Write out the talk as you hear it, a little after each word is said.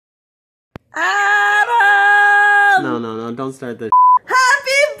Adam! No, don't start this.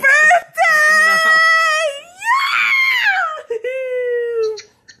 Happy birthday! No. Yeah!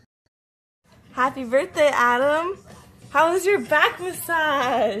 Happy birthday, Adam. How was your back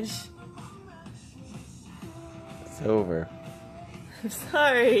massage? It's over. I'm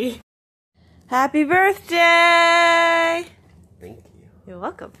sorry. Happy birthday! Thank you. You're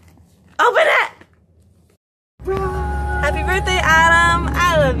welcome. Open it! Happy birthday, Adam.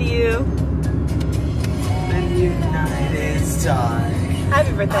 I love you. The United States.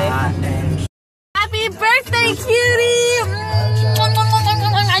 Happy birthday. Happy birthday, cutie!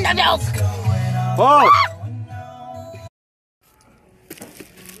 Whoa!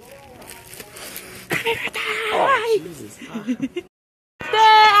 Happy birthday! Oh, Jesus. I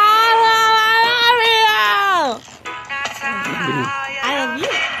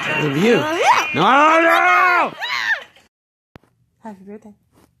love you. I love you. No! Happy birthday.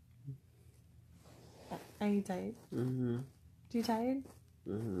 Are you tired? Mm-hmm. You tired?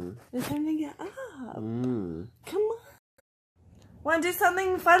 Mm-hmm. It's time to get up. Mm. Come on. Want to do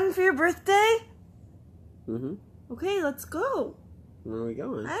something fun for your birthday? Mm-hmm. Okay, let's go. Where are we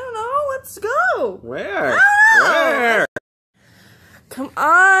going? I don't know. Let's go. Where? Ah! Where? Come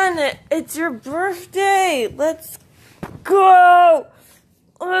on. It's your birthday. Let's go.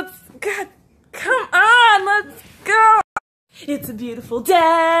 God, come on. Let's go. It's a beautiful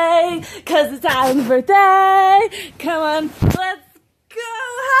day, 'cause it's Adam's birthday. Come on, let's go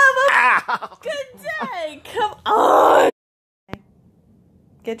have a good day. Come on.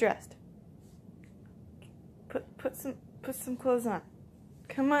 Get dressed. Put some clothes on.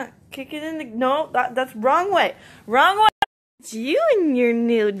 Come on, kick it in the, no, that's wrong way. Wrong way. It's you in your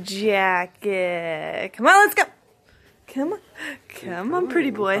new jacket. Come on, let's go. Come on. Come on,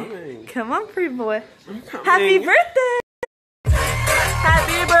 pretty boy. Come on, pretty boy. Happy birthday.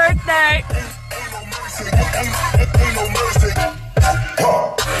 Happy birthday!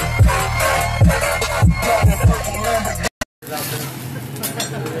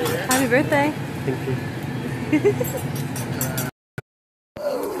 Happy birthday! Thank you.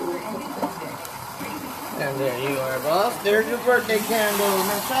 And there you are, boss. There's your birthday candle.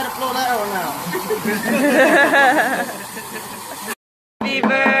 Now try to blow that one out. Happy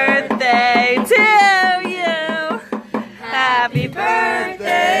birthday to you! Happy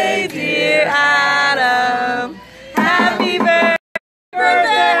birthday, dear Adam! Happy birthday,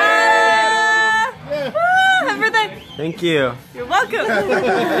 Adam! Woo! Happy birthday! Thank you. You're welcome.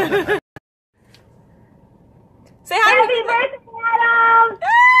 Say happy birthday, Adam!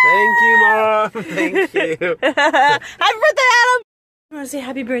 Thank you, Mom. Thank you. Happy birthday, Adam! You want to say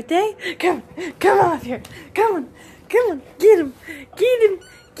happy birthday? Come on up here. Come on, get him,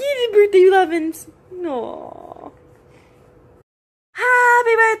 birthday lovin's. No.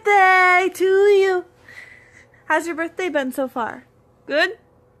 Happy birthday to you. How's your birthday been so far? Good?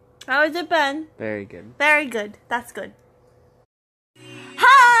 How has it been? Very good. Very good. That's good.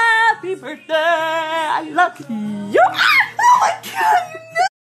 Happy birthday! I love you. Oh my God!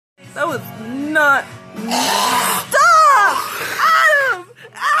 That was not. Stop! Adam!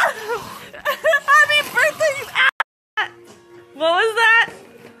 Happy birthday, you ass! What was that?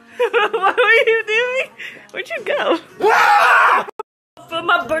 What were you doing? Where'd you go? For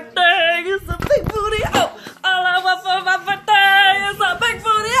my birthday is a big booty. Oh, all I want for my birthday is a big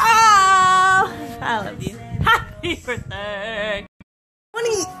booty. Oh, I love you. Happy birthday.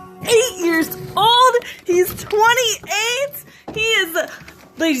 28 years old. He's 28. He is,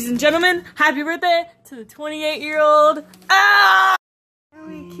 ladies and gentlemen, happy birthday to the 28-year-old. Ah! Are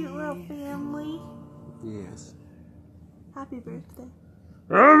we a cute little family? Yes. Happy birthday.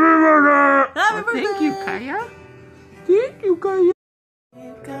 Happy birthday! Happy birthday. Thank you, Kaya. Thank you, Kaya. There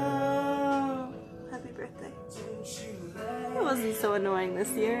you go. Happy birthday. It wasn't so annoying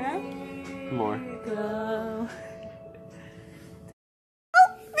this year, right? More. There you go.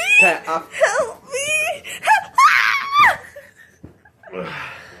 Help me! Help me!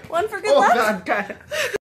 One for good luck. Oh, God.